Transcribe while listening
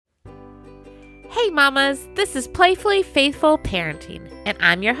Hey mamas, this is Playfully Faithful Parenting, and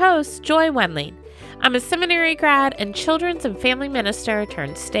I'm your host, Joy Wendling. I'm a seminary grad and children's and family minister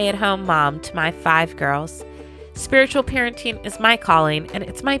turned stay-at-home mom to my 5 girls. Spiritual parenting is my calling, and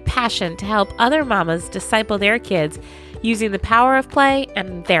it's my passion to help other mamas disciple their kids using the power of play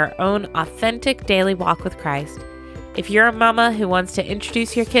and their own authentic daily walk with Christ. If you're a mama who wants to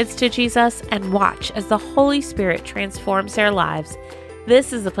introduce your kids to Jesus and watch as the Holy Spirit transforms their lives,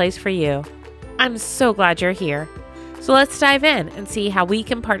 this is the place for you. I'm so glad you're here. So let's dive in and see how we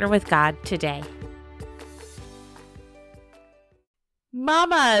can partner with God today.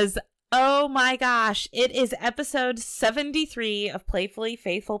 Mamas, oh my gosh, it is episode 73 of Playfully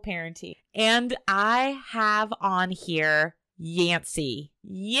Faithful Parenting. And I have on here Yancey.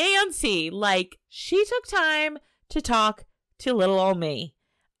 Like she took time to talk to little old me.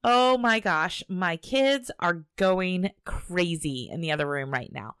 Oh my gosh, my kids are going crazy in the other room right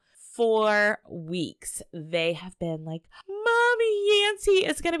now. For weeks, they have been like, Mommy, Yancey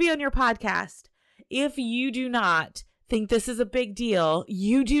is going to be on your podcast. If you do not think this is a big deal,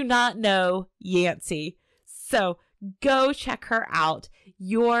 you do not know Yancey. So go check her out.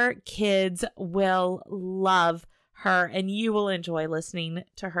 Your kids will love her and you will enjoy listening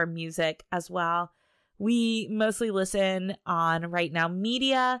to her music as well. We mostly listen on Right Now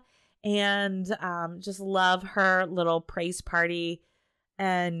Media and just love her little praise party.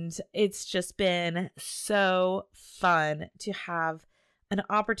 And it's just been so fun to have an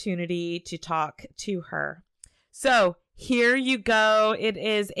opportunity to talk to her. So here you go. It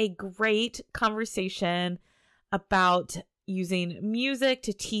is a great conversation about using music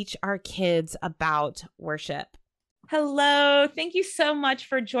to teach our kids about worship. Hello. Thank you so much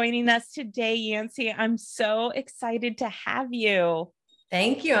for joining us today, Yancey. I'm so excited to have you.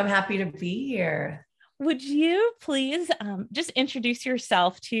 Thank you. I'm happy to be here. Would you please just introduce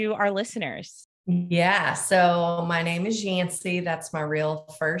yourself to our listeners? Yeah. So my name is Yancey. That's my real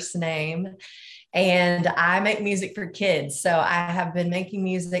first name. And I make music for kids. So I have been making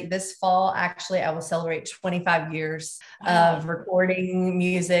music this fall. Actually, I will celebrate 25 years of recording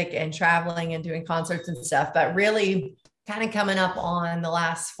music and traveling and doing concerts and stuff. But really kind of coming up on the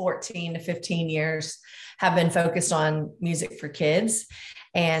last 14 to 15 years have been focused on music for kids.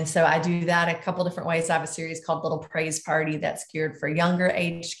 And so I do that a couple different ways. I have a series called Little Praise Party that's geared for younger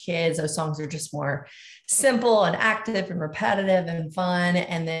age kids. Those songs are just more simple and active and repetitive and fun.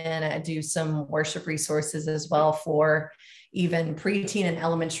 And then I do some worship resources as well for even preteen and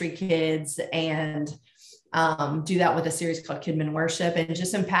elementary kids, and do that with a series called Kidmin Worship. And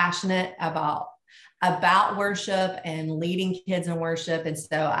just am passionate about worship and leading kids in worship. And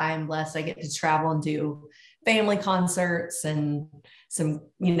so I'm blessed. I get to travel and do family concerts and some,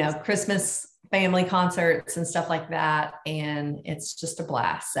 Christmas family concerts and stuff like that. And it's just a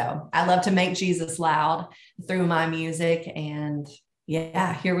blast. So I love to make Jesus loud through my music. And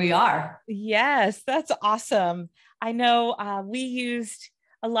yeah, here we are. Yes, that's awesome. I know we used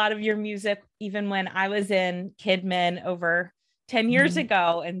a lot of your music even when I was in Kidmin over 10 years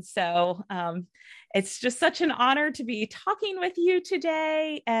ago. And so it's just such an honor to be talking with you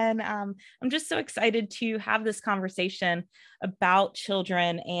today. And I'm just so excited to have this conversation about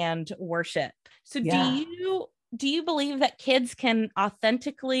children and worship. So do you believe that kids can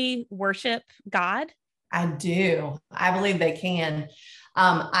authentically worship God? I do. I believe they can.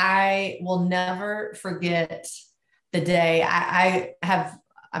 I will never forget the day I'll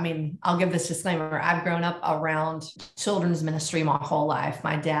give this disclaimer. I've grown up around children's ministry my whole life.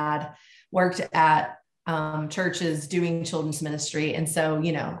 My dad worked at churches doing children's ministry. And so,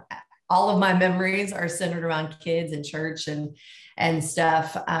 all of my memories are centered around kids and church and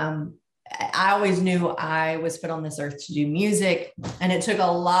stuff. I always knew I was put on this earth to do music, and it took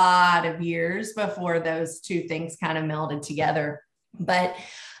a lot of years before those two things kind of melded together. But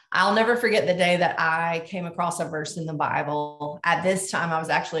I'll never forget the day that I came across a verse in the Bible. At this time, I was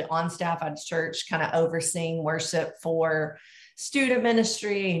actually on staff at church, kind of overseeing worship for student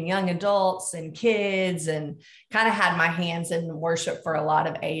ministry and young adults and kids, and kind of had my hands in worship for a lot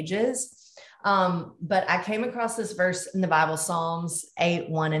of ages. But I came across this verse in the Bible, Psalms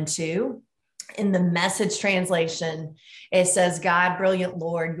 8:1-2. In the Message translation, it says, God, brilliant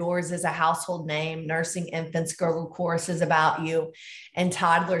Lord, yours is a household name. Nursing infants gurgle choruses about you, and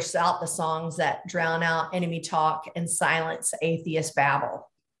toddlers shout the songs that drown out enemy talk and silence atheist babble.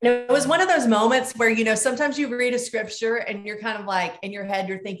 And it was one of those moments where, sometimes you read a scripture and you're kind of like, in your head,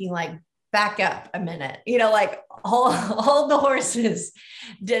 you're thinking like, back up a minute, hold the horses.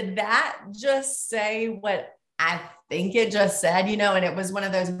 Did that just say what I think it just said, and it was one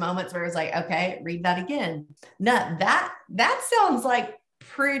of those moments where it was like, okay, read that again. No, that sounds like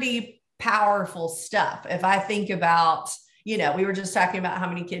pretty powerful stuff. If I think about, we were just talking about how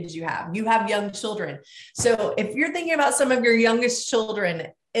many kids you have young children. So if you're thinking about some of your youngest children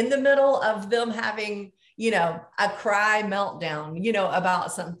in the middle of them having, a cry meltdown,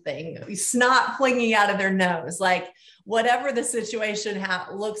 about something, snot flinging out of their nose, like whatever the situation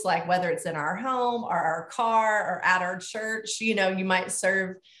looks like, whether it's in our home or our car or at our church, you might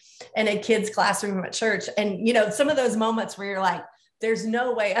serve in a kid's classroom at church. And, some of those moments where you're like, there's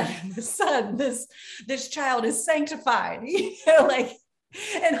no way under the sun, this child is sanctified, like,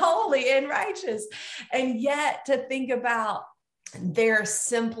 and holy and righteous. And yet to think about their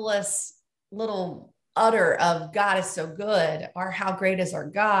simplest little utter of God is so good, or how great is our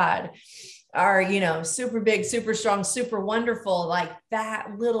God, or, super big, super strong, super wonderful, like that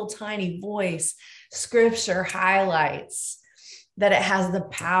little tiny voice, scripture highlights that it has the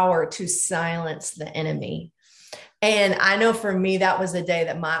power to silence the enemy. And I know for me, that was a day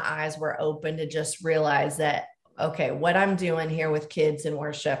that my eyes were open to just realize that, okay, what I'm doing here with kids in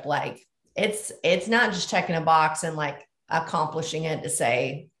worship, like it's not just checking a box and like accomplishing it to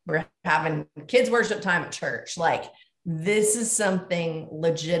say we're having kids worship time at church. Like this is something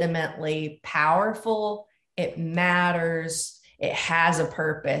legitimately powerful. It matters. It has a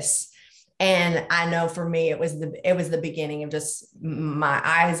purpose. And I know for me, it was the beginning of just my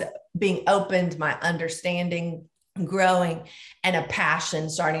eyes being opened, my understanding growing, and a passion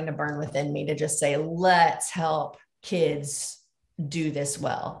starting to burn within me to just say, let's help kids do this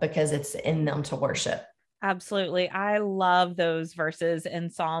well, because it's in them to worship. Absolutely. I love those verses in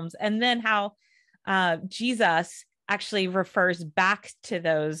Psalms. And then how Jesus actually refers back to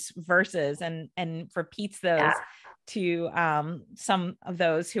those verses and repeats those to some of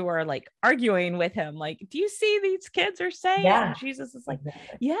those who are like arguing with him. Like, do you see these kids are saying? Yeah. And Jesus is like,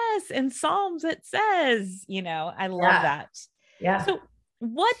 yes, in Psalms it says, I love that. Yeah. So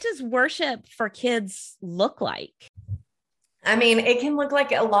what does worship for kids look like? I mean, it can look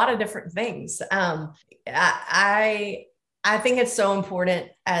like a lot of different things. I think it's so important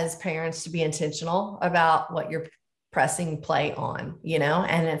as parents to be intentional about what you're pressing play on,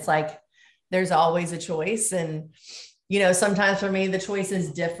 and it's like, there's always a choice. And, sometimes for me, the choice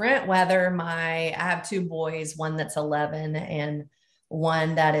is different, whether I have two boys, one that's 11 and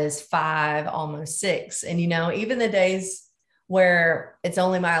one that is 5, almost 6. And, even the days where it's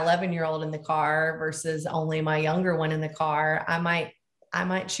only my 11-year-old in the car versus only my younger one in the car, I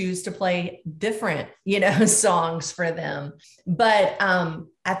might choose to play different, songs for them. But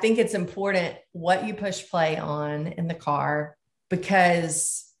I think it's important what you push play on in the car,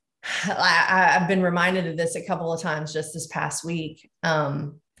 because I've been reminded of this a couple of times just this past week.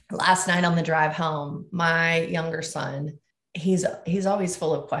 Last night on the drive home, my younger son, he's always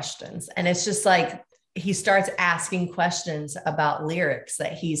full of questions. And it's just like, he starts asking questions about lyrics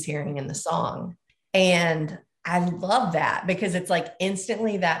that he's hearing in the song. And I love that, because it's like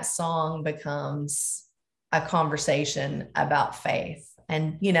instantly that song becomes a conversation about faith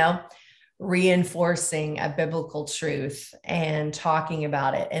and, reinforcing a biblical truth and talking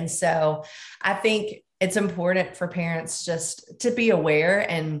about it. And so I think it's important for parents just to be aware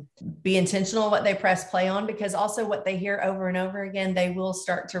and be intentional what they press play on, because also what they hear over and over again, they will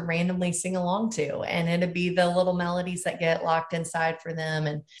start to randomly sing along to, and it'll be the little melodies that get locked inside for them.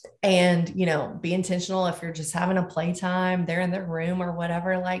 And, be intentional. If you're just having a playtime, they're in their room or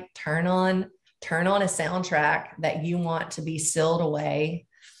whatever, like turn on a soundtrack that you want to be sealed away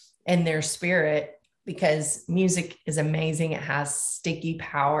in their spirit, because music is amazing. It has sticky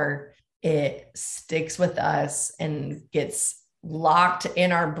power. It sticks with us and gets locked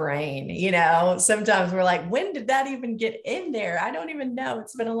in our brain. Sometimes we're like, when did that even get in there? I don't even know.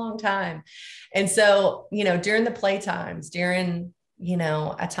 It's been a long time. And so, during the playtimes, during,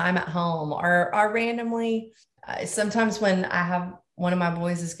 a time at home, or randomly, sometimes when I have one of my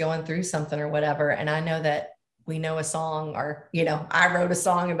boys is going through something or whatever, and I know that we know a song, or, I wrote a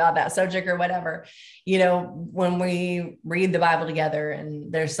song about that subject or whatever, when we read the Bible together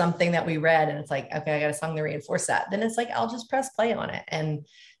and there's something that we read and it's like, okay, I got a song to reinforce that. Then it's like, I'll just press play on it. And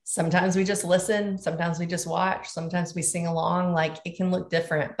sometimes we just listen, sometimes we just watch, sometimes we sing along. Like it can look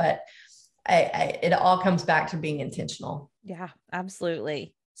different, but it all comes back to being intentional. Yeah,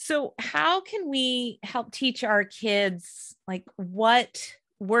 absolutely. So how can we help teach our kids like what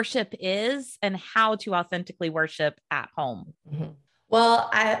worship is and how to authentically worship at home? Mm-hmm. Well,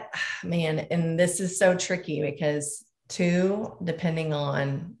 and this is so tricky, because depending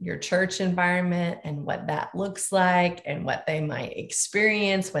on your church environment and what that looks like and what they might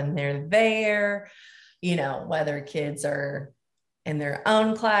experience when they're there, whether kids are in their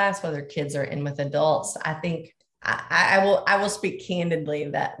own class, whether kids are in with adults, I think I will speak candidly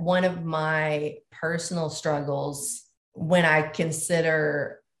that one of my personal struggles when I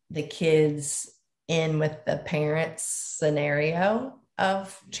consider the kids in with the parents scenario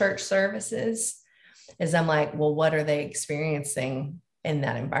of church services is I'm like, well, what are they experiencing in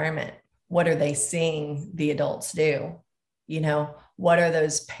that environment? What are they seeing the adults do? You know, what are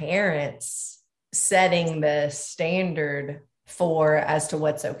those parents setting the standard for as to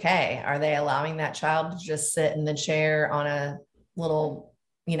what's okay? Are they allowing that child to just sit in the chair on a little,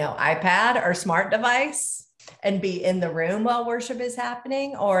 iPad or smart device and be in the room while worship is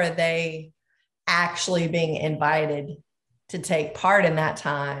happening? Or are they actually being invited to take part in that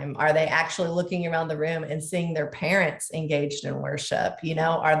time? Are they actually looking around the room and seeing their parents engaged in worship?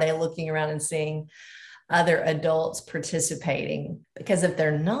 Are they looking around and seeing other adults participating? Because if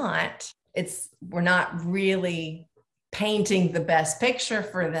they're not, we're not really painting the best picture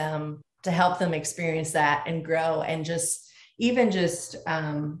for them to help them experience that and grow and just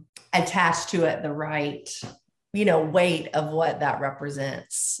attach to it the right weight of what that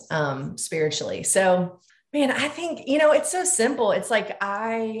represents spiritually. So man, I think it's so simple. It's like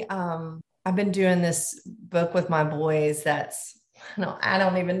I've been doing this book with my boys that's I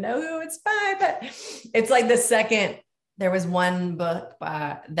don't even know who it's by, but it's like there was one book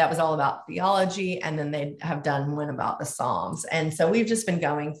that was all about theology, and then they have done one about the Psalms. And so we've just been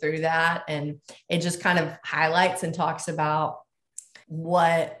going through that, and it just kind of highlights and talks about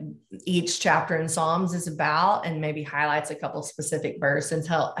what each chapter in Psalms is about, and maybe highlights a couple specific verses,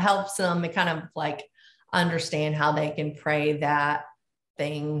 helps them kind of like understand how they can pray that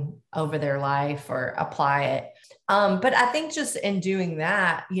thing over their life or apply it. But I think just in doing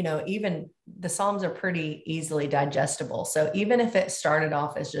that, even the Psalms are pretty easily digestible. So even if it started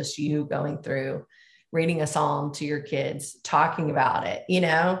off as just you going through reading a Psalm to your kids, talking about it,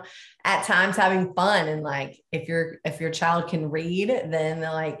 at times having fun. And like, if your child can read, then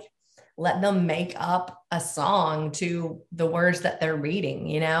let them make up a song to the words that they're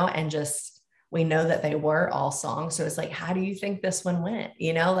reading, and just, we know that they were all songs. So it's like, how do you think this one went?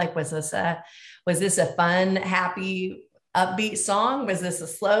 Was this a fun, happy, upbeat song? Was this a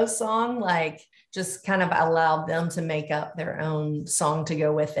slow song? Like, just kind of allowed them to make up their own song to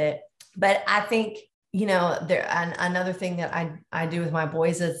go with it. But I think, another thing that I do with my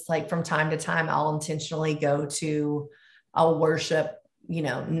boys is like, from time to time, I'll intentionally go to a worship,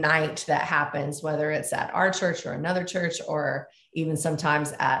 night that happens, whether it's at our church or another church, or even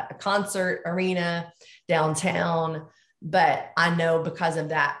sometimes at a concert arena downtown. But I know because of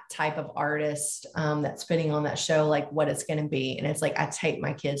that type of artist that's putting on that show, like what it's going to be. And it's like, I take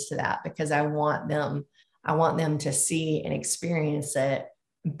my kids to that because I want them to see and experience it,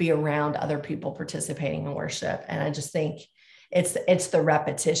 be around other people participating in worship. And I just think it's the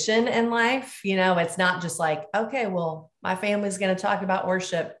repetition in life. It's not just like, okay, well, my family's going to talk about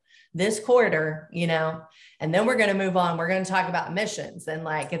worship this quarter, and then we're going to move on. We're going to talk about missions, and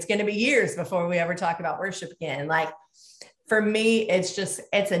like, it's going to be years before we ever talk about worship again. Like, for me, it's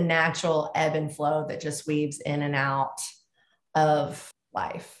a natural ebb and flow that just weaves in and out of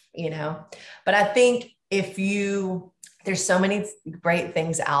life, but I think there's so many great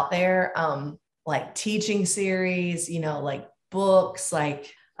things out there, like teaching series, like books,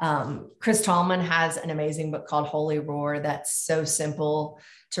 like Chris Tallman has an amazing book called Holy Roar that's so simple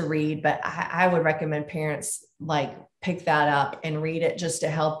to read, but I would recommend parents like pick that up and read it just to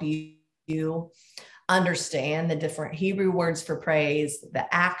help you understand the different Hebrew words for praise,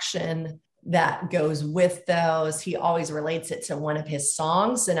 the action that goes with those. He always relates it to one of his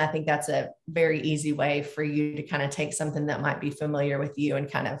songs. And I think that's a very easy way for you to kind of take something that might be familiar with you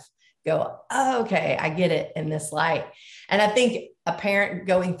and kind of go, oh, okay, I get it in this light. And I think a parent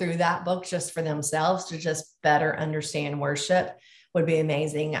going through that book just for themselves to just better understand worship would be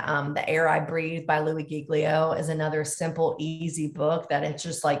amazing. The Air I Breathe by Louis Giglio is another simple, easy book that it's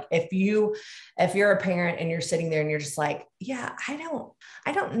just like, if you're a parent and you're sitting there and you're just like, yeah, I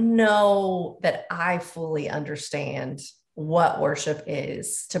don't know that I fully understand what worship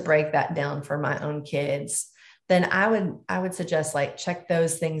is, to break that down for my own kids, then I would suggest like, check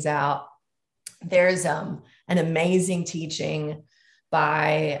those things out. There's an amazing teaching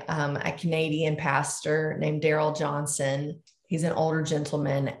by a Canadian pastor named Daryl Johnson. He's an older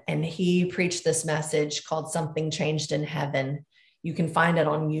gentleman, and he preached this message called Something Changed in Heaven. You can find it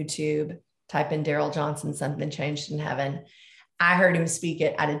on YouTube. Type in Daryl Johnson, Something Changed in Heaven. I heard him speak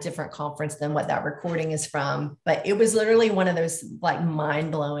it at a different conference than what that recording is from, but it was literally one of those like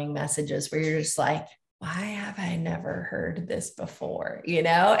mind-blowing messages where you're just like, why have I never heard this before? And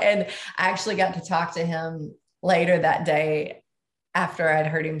I actually got to talk to him later that day after I'd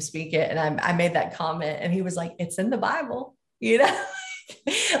heard him speak it. And I made that comment and he was like, it's in the Bible, you know,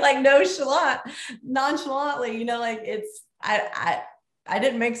 like nonchalantly, you know, like I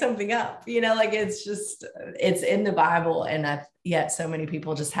didn't make something up, you know, like it's just, it's in the Bible. And yet so many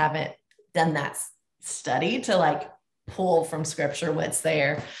people just haven't done that study to like pull from scripture what's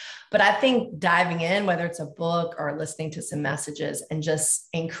there. But I think diving in, whether it's a book or listening to some messages, and just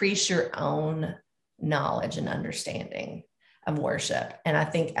increase your own knowledge and understanding of worship. And I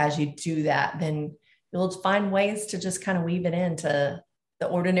think as you do that, then you'll find ways to just kind of weave it into the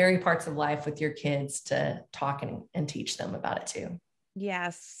ordinary parts of life with your kids to talk and teach them about it too.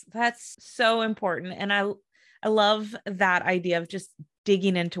 Yes, that's so important. And I love that idea of just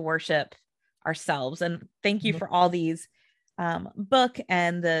digging into worship ourselves. And thank you for all these book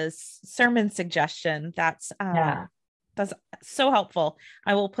and the sermon suggestion. That's so helpful.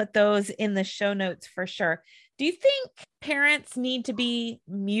 I will put those in the show notes for sure. Do you think parents need to be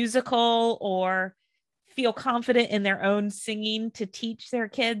musical or feel confident in their own singing to teach their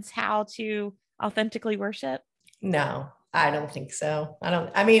kids how to authentically worship? No, I don't think so.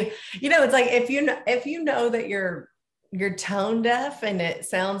 I mean, you know, it's like, if you know that you're tone deaf and it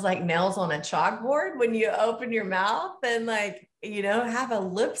sounds like nails on a chalkboard when you open your mouth, then like, you know, have a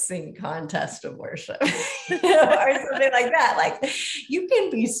lip sync contest of worship, you know, or something like that. Like, you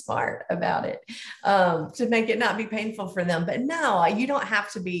can be smart about it to make it not be painful for them. But no, you don't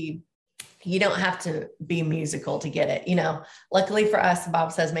have to be musical to get it. You know, luckily for us, the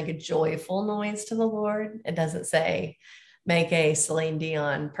Bible says, make a joyful noise to the Lord. It doesn't say make a Celine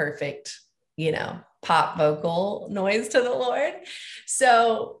Dion perfect, you know, pop vocal noise to the Lord.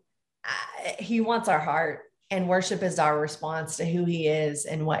 So he wants our heart, and worship is our response to who he is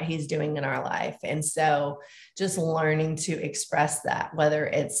and what he's doing in our life. And so just learning to express that, whether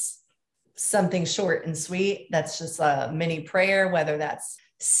it's something short and sweet, that's just a mini prayer, whether that's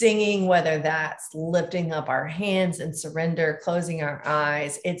singing, whether that's lifting up our hands and surrender, closing our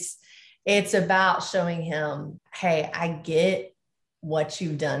eyes. It's about showing him, hey, I get what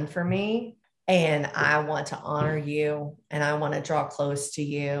you've done for me, and I want to honor you, and I want to draw close to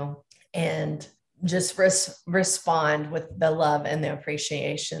you, and just respond with the love and the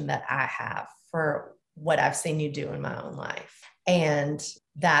appreciation that I have for what I've seen you do in my own life. And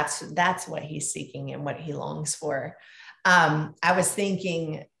that's what he's seeking and what he longs for. I was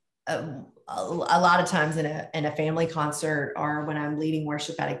thinking a lot of times in a family concert, or when I'm leading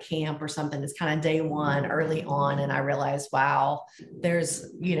worship at a camp or something, it's kind of day one early on. And I realized, wow, there's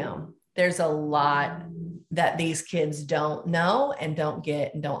a lot that these kids don't know and don't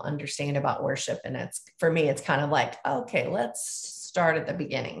get and don't understand about worship. And for me, it's kind of like, okay, let's start at the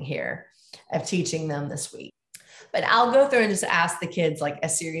beginning here of teaching them this week. But I'll go through and just ask the kids like a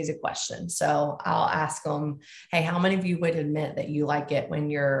series of questions. So I'll ask them, hey, how many of you would admit that you like it when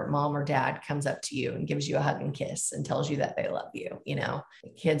your mom or dad comes up to you and gives you a hug and kiss and tells you that they love you? You know, the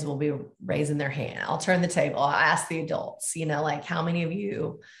kids will be raising their hand. I'll turn the table. I'll ask the adults, you know, like, how many of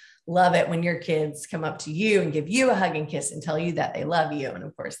you love it when your kids come up to you and give you a hug and kiss and tell you that they love you? And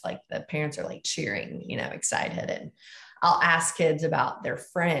of course, like, the parents are like cheering, you know, excited. And I'll ask kids about their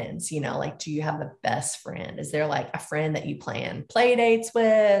friends, you know, like, do you have a best friend? Is there like a friend that you plan play dates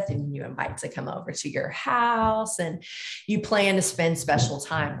with and you invite to come over to your house and you plan to spend special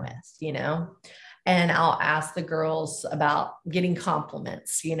time with, you know? And I'll ask the girls about getting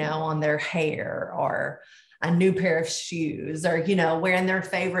compliments, you know, on their hair or a new pair of shoes, or, you know, wearing their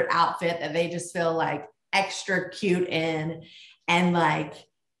favorite outfit that they just feel like extra cute in, and like,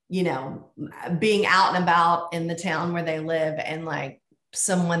 you know, being out and about in the town where they live, and like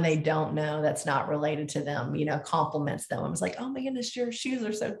someone they don't know that's not related to them, you know, compliments them. I was like, oh my goodness, your shoes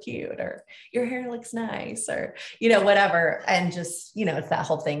are so cute, or your hair looks nice, or, you know, whatever. And just, you know, it's that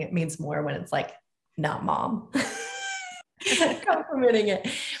whole thing. It means more when it's like not mom complimenting it.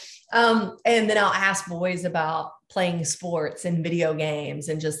 And then I'll ask boys about playing sports and video games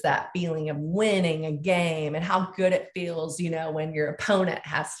and just that feeling of winning a game and how good it feels, you know, when your opponent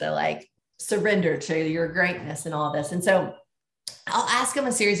has to like surrender to your greatness and all this. And so I'll ask them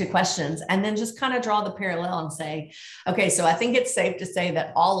a series of questions and then just kind of draw the parallel and say, okay, so I think it's safe to say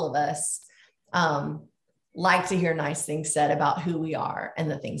that all of us like to hear nice things said about who we are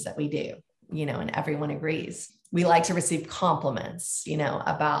and the things that we do, you know, and everyone agrees. We like to receive compliments, you know,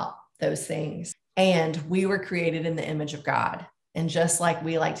 about those things. And we were created in the image of God. And just like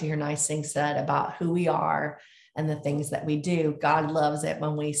we like to hear nice things said about who we are and the things that we do, God loves it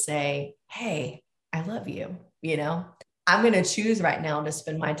when we say, hey, I love you. You know, I'm going to choose right now to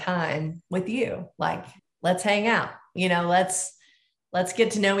spend my time with you. Like, let's hang out, you know, let's let's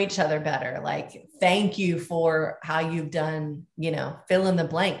get to know each other better. Like, thank you for how you've done, fill in the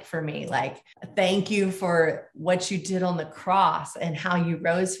blank for me. Like, thank you for what you did on the cross and how you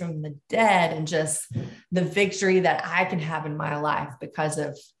rose from the dead, and just the victory that I can have in my life because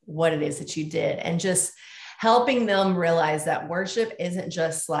of what it is that you did. And just helping them realize that worship isn't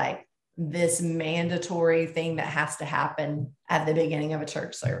just like this mandatory thing that has to happen at the beginning of a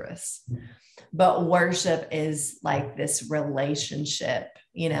church service. But worship is like this relationship,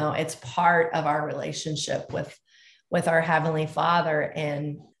 it's part of our relationship with our Heavenly Father,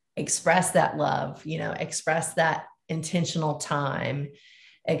 and express that love, express that intentional time,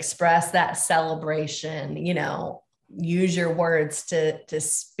 express that celebration, use your words to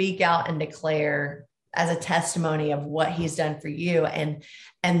speak out and declare as a testimony of what He's done for you. And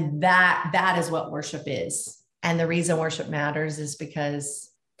that is what worship is. And the reason worship matters is because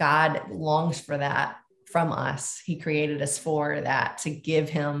God longs for that from us. He created us for that, to give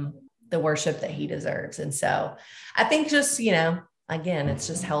Him the worship that He deserves. And so I think just, again, it's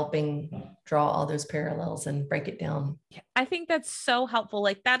just helping draw all those parallels and break it down. I think that's so helpful.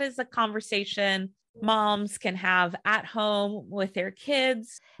 Like, that is a conversation moms can have at home with their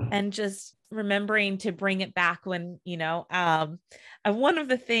kids, and just remembering to bring it back when, one of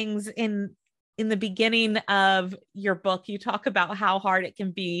the things in the beginning of your book, you talk about how hard it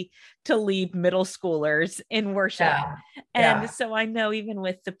can be to lead middle schoolers in worship. Yeah. And so I know even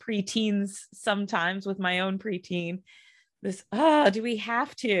with the preteens, sometimes with my own preteen, this, do we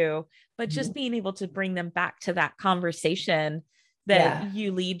have to? But just being able to bring them back to that conversation that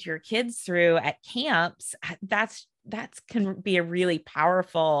you lead your kids through at camps, that's can be a really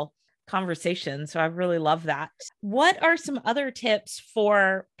powerful conversation. So I really love that. What are some other tips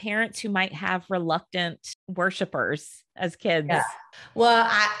for parents who might have reluctant worshipers as kids? Yeah. Well,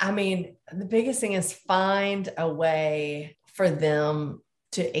 I mean, the biggest thing is find a way for them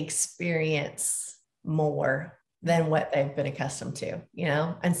to experience more than what they've been accustomed to,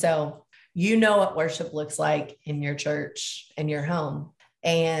 And so, what worship looks like in your church and your home.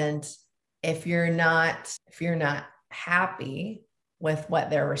 And if you're not happy with what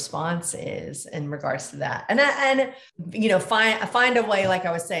their response is in regards to that, and find a way, like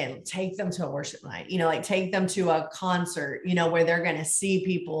I was saying, take them to a worship night, like take them to a concert, where they're going to see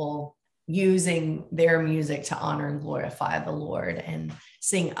people using their music to honor and glorify the Lord, and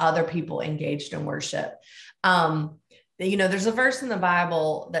seeing other people engaged in worship. There's a verse in the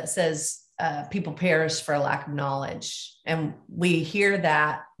Bible that says, people perish for a lack of knowledge. And we hear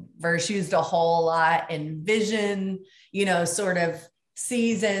that verse used a whole lot in vision, sort of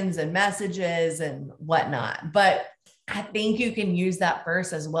seasons and messages and whatnot. But I think you can use that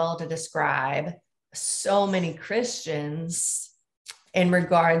verse as well to describe so many Christians in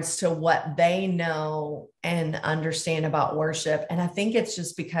regards to what they know and understand about worship. And I think it's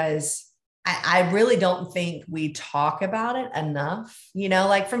just because I really don't think we talk about it enough,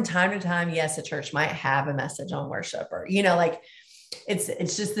 like from time to time, yes, a church might have a message on worship, or,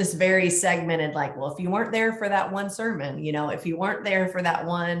 it's just this very segmented, like, well, if you weren't there for that one sermon, if you weren't there for that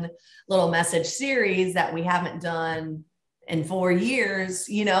one little message series that we haven't done in 4 years,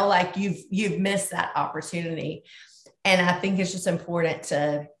 like you've missed that opportunity. And I think it's just important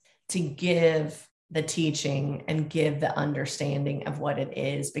to give the teaching and give the understanding of what it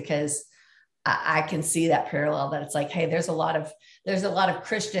is, because I can see that parallel, that it's like, hey, there's a lot of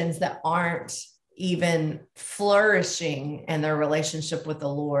Christians that aren't even flourishing in their relationship with the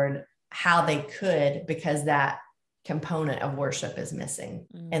Lord how they could, because that component of worship is missing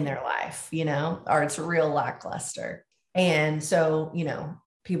in their life, or it's real lackluster. And so,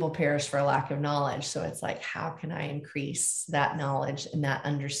 people perish for a lack of knowledge. So it's like, how can I increase that knowledge and that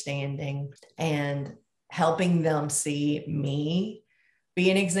understanding, and helping them see me be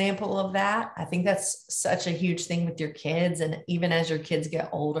an example of that? I think that's such a huge thing with your kids. And even as your kids get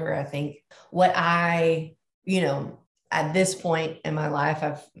older, I think what at this point in my life,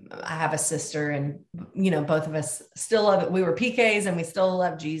 I have a sister, and, both of us still love it. We were PKs and we still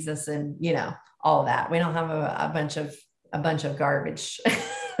love Jesus, and, all that. We don't have a bunch of garbage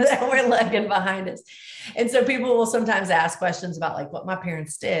that we're lugging behind us. And so people will sometimes ask questions about like what my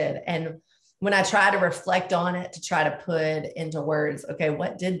parents did. And when I try to reflect on it, to try to put into words, okay,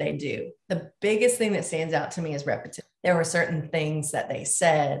 what did they do? The biggest thing that stands out to me is repetition. There were certain things that they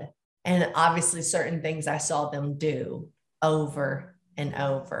said, and obviously certain things I saw them do over and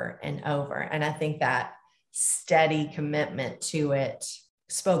over and over. And I think that steady commitment to it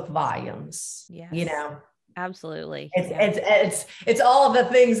spoke volumes. Yes. Absolutely. It's all of the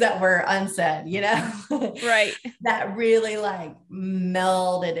things that were unsaid, right. That really like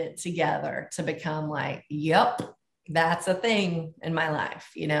melded it together to become like, yep, that's a thing in my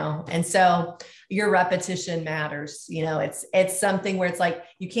life, And so your repetition matters, it's something where it's like,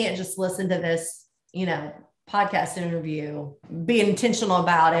 you can't just listen to this, podcast interview, be intentional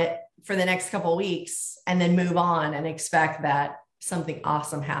about it for the next couple of weeks and then move on and expect that something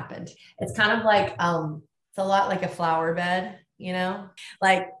awesome happened. It's kind of like, it's a lot like a flower bed,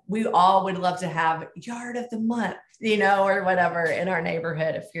 like we all would love to have yard of the month, or whatever in our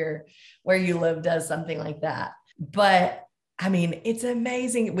neighborhood, if you're where you live does something like that. But I mean, it's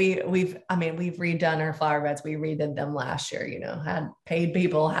amazing. We've redone our flower beds. We redid them last year, had paid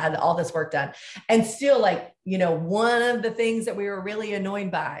people, had all this work done. And still like, one of the things that we were really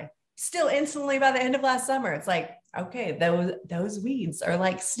annoyed by, still instantly by the end of last summer, it's like, okay, those weeds are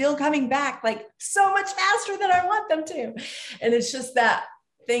like still coming back like so much faster than I want them to. And it's just that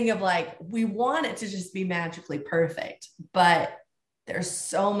thing of like, we want it to just be magically perfect, but there's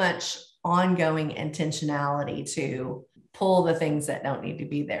so much ongoing intentionality to pull the things that don't need to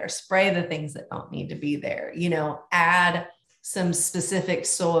be there, spray the things that don't need to be there, add some specific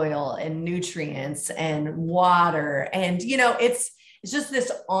soil and nutrients and water. And, it's just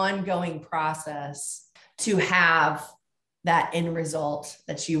this ongoing process to have that end result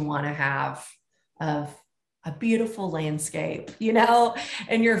that you want to have of a beautiful landscape,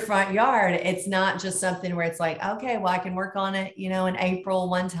 in your front yard. It's not just something where it's like, okay, well, I can work on it, in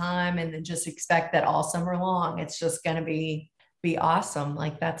April one time and then just expect that all summer long, it's just going to be awesome.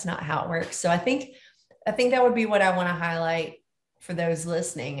 Like that's not how it works. So I think that would be what I want to highlight for those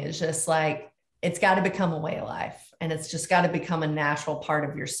listening, is just like, it's got to become a way of life, and it's just got to become a natural part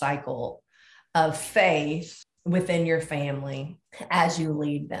of your cycle of faith within your family as you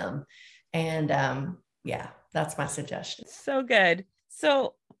lead them. And, yeah, that's my suggestion. So good.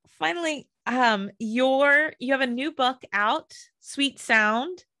 So finally, you have a new book out, Sweet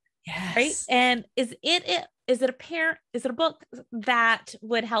Sound. Yes. Right. And is it a book that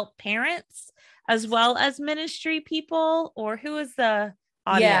would help parents as well as ministry people, or who is the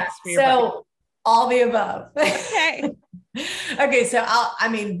audience for your book? All the above. Okay. Okay. So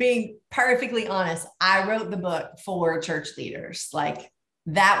being perfectly honest, I wrote the book for church leaders. Like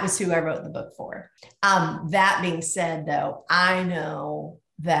that was who I wrote the book for. That being said though, I know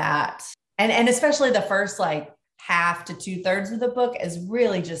that, and especially the first like half to 2/3 of the book is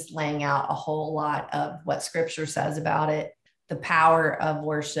really just laying out a whole lot of what scripture says about it, the power of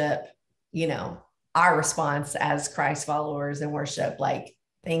worship, our response as Christ followers in worship, like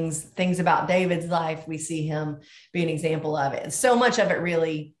things about David's life. We see him be an example of it. So much of it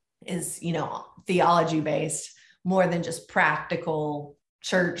really is, theology based more than just practical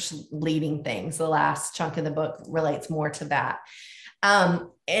church leading things. The last chunk of the book relates more to that.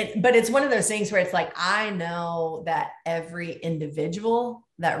 But it's one of those things where it's like, I know that every individual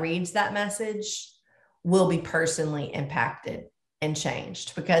that reads that message will be personally impacted and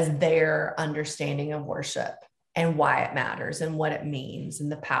changed because their understanding of worship and why it matters and what it means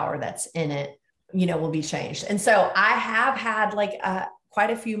and the power that's in it, will be changed. And so I have had like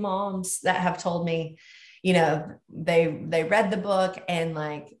quite a few moms that have told me, they read the book and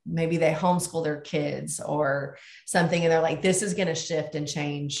like maybe they homeschool their kids or something, and they're like, this is going to shift and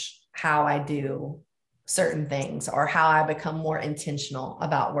change how I do certain things or how I become more intentional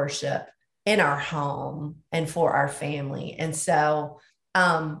about worship in our home and for our family. And so,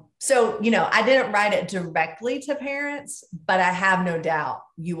 I didn't write it directly to parents, but I have no doubt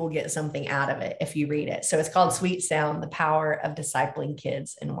you will get something out of it if you read it. So it's called Sweet Sound: The Power of Discipling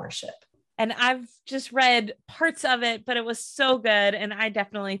Kids in Worship. And I've just read parts of it, but it was so good. And I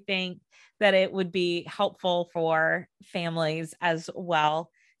definitely think that it would be helpful for families as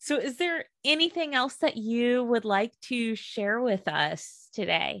well. So is there anything else that you would like to share with us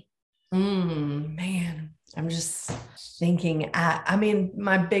today? Man, I'm just thinking,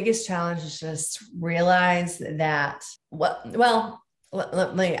 my biggest challenge is just realize that,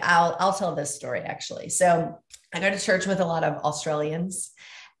 I'll tell this story actually. So I go to church with a lot of Australians,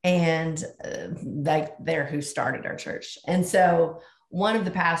 and they're who started our church. And so one of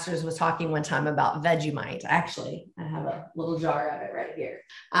the pastors was talking one time about Vegemite. Actually, I have a little jar of it right here.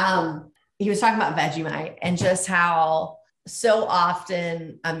 He was talking about Vegemite and just how so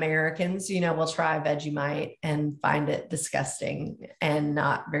often Americans, will try Vegemite and find it disgusting and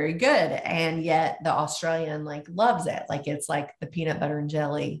not very good. And yet the Australian loves it. Like it's like the peanut butter and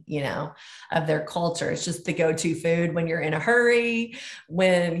jelly, of their culture. It's just the go-to food when you're in a hurry,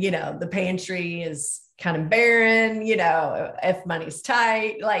 when, the pantry is kind of barren, if money's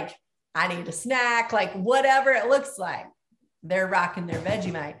tight, like I need a snack, like whatever it looks like, they're rocking their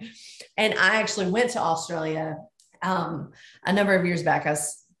Vegemite. And I actually went to Australia a number of years back. I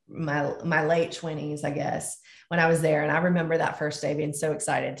was my late 20s, I guess, when I was there. And I remember that first day being so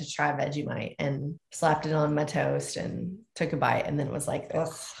excited to try Vegemite, and slapped it on my toast and took a bite, and then it was like,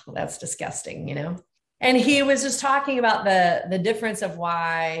 ugh, that's disgusting, you know? And he was just talking about the difference of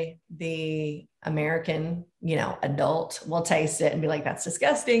why the American, you know, adult will taste it and be like, that's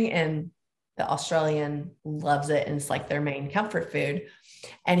disgusting. And the Australian loves it, and it's like their main comfort food.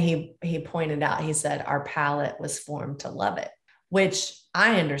 And he pointed out, he said, our palate was formed to love it, which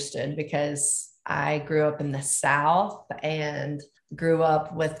I understood because I grew up in the South and grew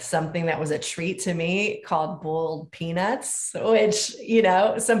up with something that was a treat to me called boiled peanuts, which, you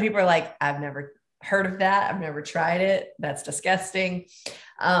know, some people are like, I've never heard of that. I've never tried it. That's disgusting.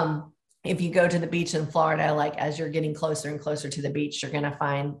 If you go to the beach in Florida, like as you're getting closer and closer to the beach, you're going to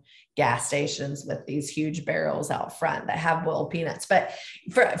find gas stations with these huge barrels out front that have boiled peanuts. But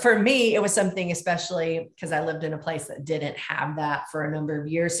for me, it was something, especially because I lived in a place that didn't have that for a number of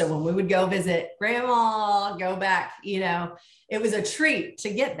years. So when we would go visit grandma, go back, you know, it was a treat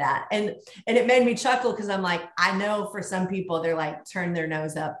to get that. And it made me chuckle because I'm like, I know for some people, they're like, turn their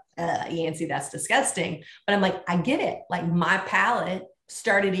nose up, Yancey, that's disgusting. But I'm like, I get it. Like my palate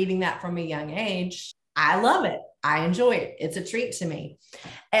started eating that from a young age. I love it. I enjoy it. It's a treat to me.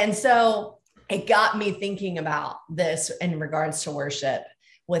 And so it got me thinking about this in regards to worship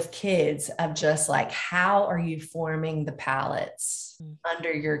with kids, of just like, how are you forming the palates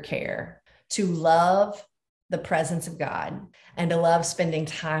under your care to love the presence of God and to love spending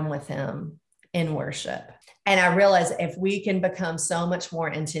time with him in worship? And I realize if we can become so much more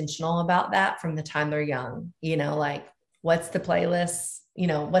intentional about that from the time they're young, you know, like what's the playlist? You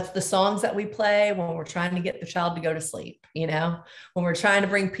know, what's the songs that we play when we're trying to get the child to go to sleep, you know, when we're trying to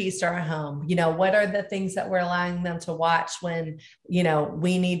bring peace to our home, you know, what are the things that we're allowing them to watch when, you know,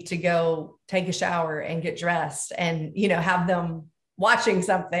 we need to go take a shower and get dressed, and, you know, have them watching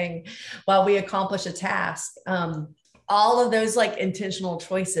something while we accomplish a task. All of those like intentional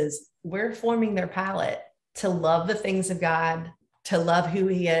choices, we're forming their palate to love the things of God, to love who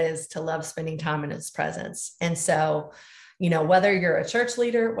he is, to love spending time in his presence. And so, you know, whether you're a church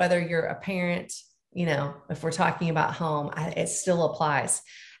leader, whether you're a parent, you know, if we're talking about home, it still applies.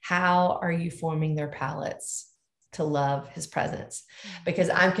 How are you forming their palates to love his presence? Because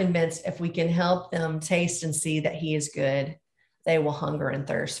I'm convinced if we can help them taste and see that he is good, they will hunger and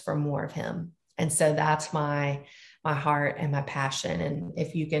thirst for more of him. And so that's my heart and my passion. And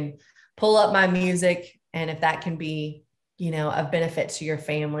if you can pull up my music, and if that can be, you know, of benefit to your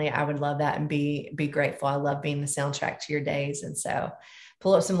family, I would love that and be grateful. I love being the soundtrack to your days. And so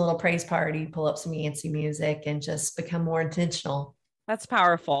pull up some little praise party, pull up some Yancey music, and just become more intentional. That's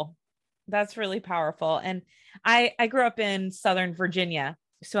powerful. That's really powerful. And I grew up in Southern Virginia,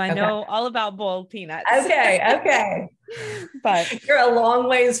 so I know all about boiled peanuts. Okay. But you're a long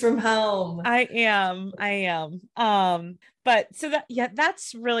ways from home. I am. But so that, yeah,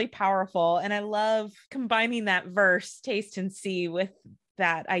 that's really powerful. And I love combining that verse, taste and see, with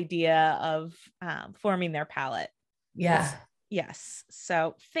that idea of forming their palate. Yeah. Yes.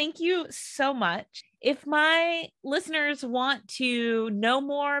 So thank you so much. If my listeners want to know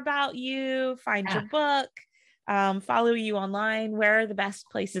more about you, find your book, follow you online, where are the best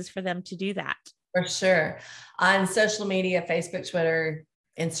places for them to do that? For sure. On social media, Facebook, Twitter,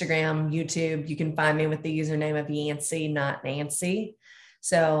 Instagram, YouTube, you can find me with the username of Yancey, not Nancy.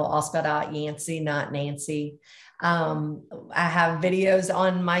 So I'll spell out Yancey, not Nancy. I have videos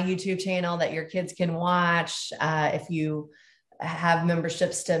on my YouTube channel that your kids can watch. If you have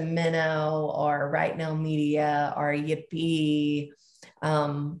memberships to Minnow or Right Now Media or Yippee,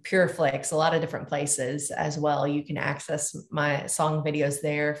 Pureflix, a lot of different places as well. You can access my song videos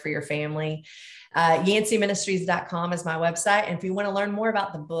there for your family. YanceyMinistries.com is my website. And if you want to learn more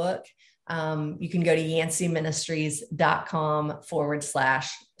about the book, you can go to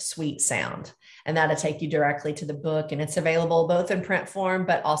YanceyMinistries.com/sweet sound. And that'll take you directly to the book. And it's available both in print form,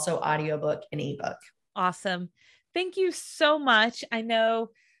 but also audiobook and ebook. Awesome. Thank you so much. I know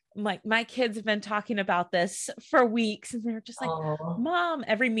my kids have been talking about this for weeks, and they're just like, Mom,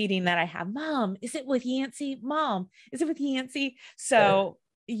 every meeting that I have, Mom, is it with Yancey? Mom, is it with Yancey? So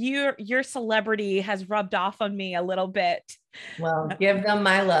your celebrity has rubbed off on me a little bit. Well, give them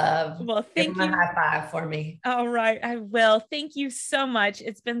my love. Well, thank you. Give them a high five for me. All right. I will. Thank you so much.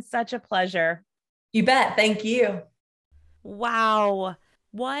 It's been such a pleasure. You bet. Thank you. Wow.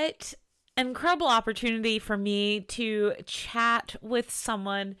 What incredible opportunity for me to chat with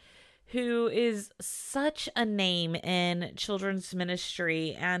someone who is such a name in children's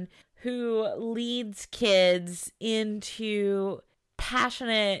ministry and who leads kids into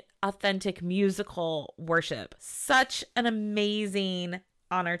passionate, authentic musical worship. Such an amazing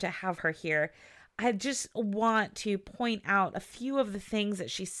honor to have her here. I just want to point out a few of the things that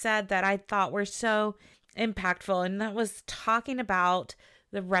she said that I thought were so impactful, and that was talking about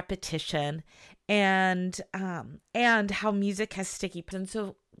the repetition and how music has sticky. And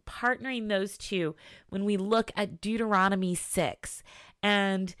so partnering those two, when we look at Deuteronomy 6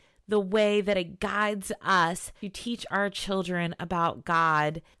 and the way that it guides us to teach our children about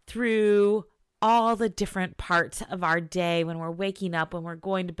God through all the different parts of our day, when we're waking up, when we're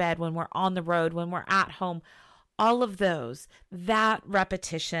going to bed, when we're on the road, when we're at home, all of those, that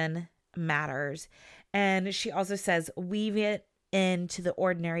repetition matters. And she also says, weave it into the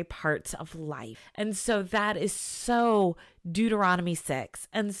ordinary parts of life. And so that is so Deuteronomy 6.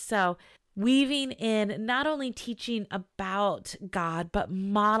 And so weaving in not only teaching about God, but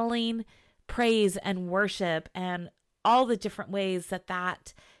modeling praise and worship and all the different ways that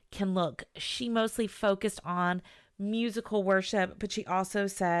that can look. She mostly focused on musical worship, but she also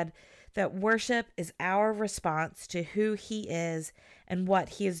said that worship is our response to who He is and what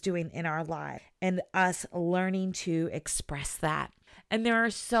He is doing in our life, and us learning to express that. And there are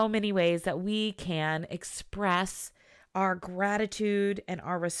so many ways that we can express our gratitude and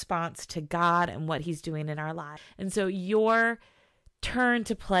our response to God and what He's doing in our life. And so your turn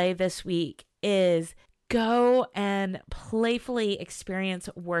to play this week is go and playfully experience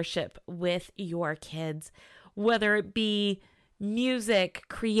worship with your kids, whether it be music,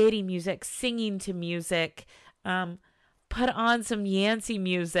 creating music, singing to music, put on some Yancey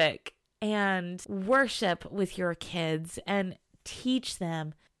music and worship with your kids and teach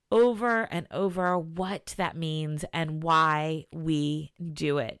them over and over what that means and why we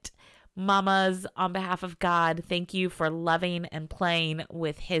do it. Mamas, on behalf of God, thank you for loving and playing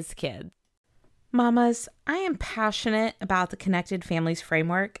with His kids. Mamas, I am passionate about the Connected Families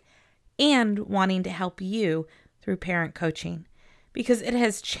Framework and wanting to help you through parent coaching because it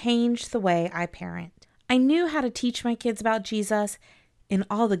has changed the way I parent. I knew how to teach my kids about Jesus in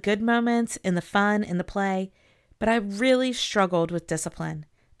all the good moments, in the fun, in the play, but I really struggled with discipline.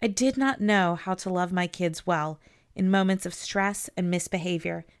 I did not know how to love my kids well in moments of stress and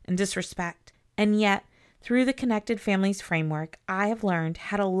misbehavior and disrespect. And yet, through the Connected Families Framework, I have learned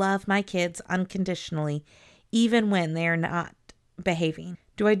how to love my kids unconditionally, even when they are not behaving.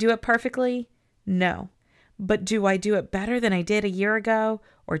 Do I do it perfectly? No. But do I do it better than I did a year ago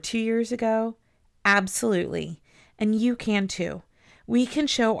or 2 years ago? Absolutely. And you can too. We can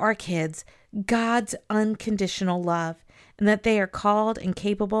show our kids God's unconditional love and that they are called and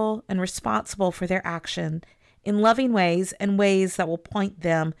capable and responsible for their action in loving ways and ways that will point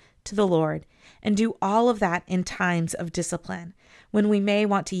them to the Lord, and do all of that in times of discipline when we may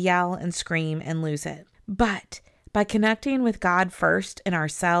want to yell and scream and lose it. But by connecting with God first in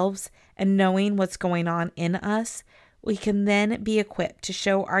ourselves and knowing what's going on in us, we can then be equipped to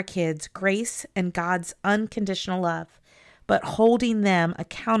show our kids grace and God's unconditional love, but holding them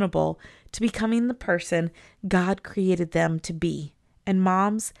accountable to becoming the person God created them to be. And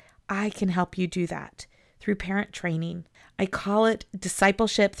moms, I can help you do that through parent training. I call it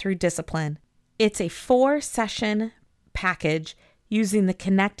Discipleship Through Discipline. It's a 4-session package using the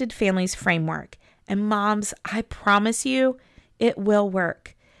Connected Families Framework. And moms, I promise you, it will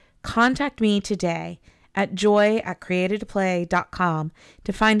work. Contact me today at joy@createdtoplay.com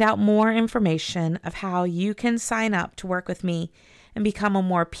to find out more information of how you can sign up to work with me and become a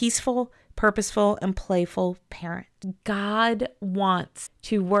more peaceful, purposeful, and playful parent. God wants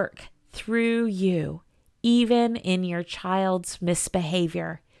to work through you, even in your child's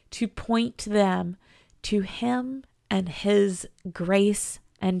misbehavior, to point them to Him and His grace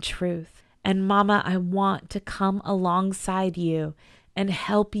and truth. And Mama, I want to come alongside you and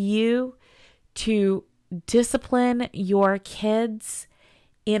help you to discipline your kids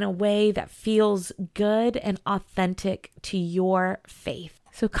in a way that feels good and authentic to your faith.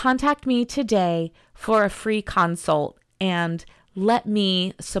 So contact me today for a free consult and let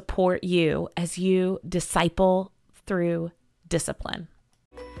me support you as you disciple through discipline.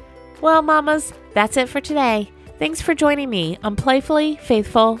 Well, mamas, that's it for today. Thanks for joining me on Playfully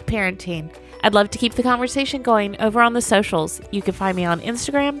Faithful Parenting. I'd love to keep the conversation going over on the socials. You can find me on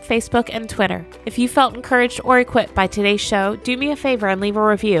Instagram, Facebook, and Twitter. If you felt encouraged or equipped by today's show, do me a favor and leave a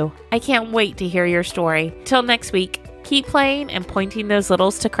review. I can't wait to hear your story. Till next week, keep playing and pointing those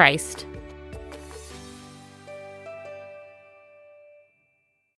littles to Christ.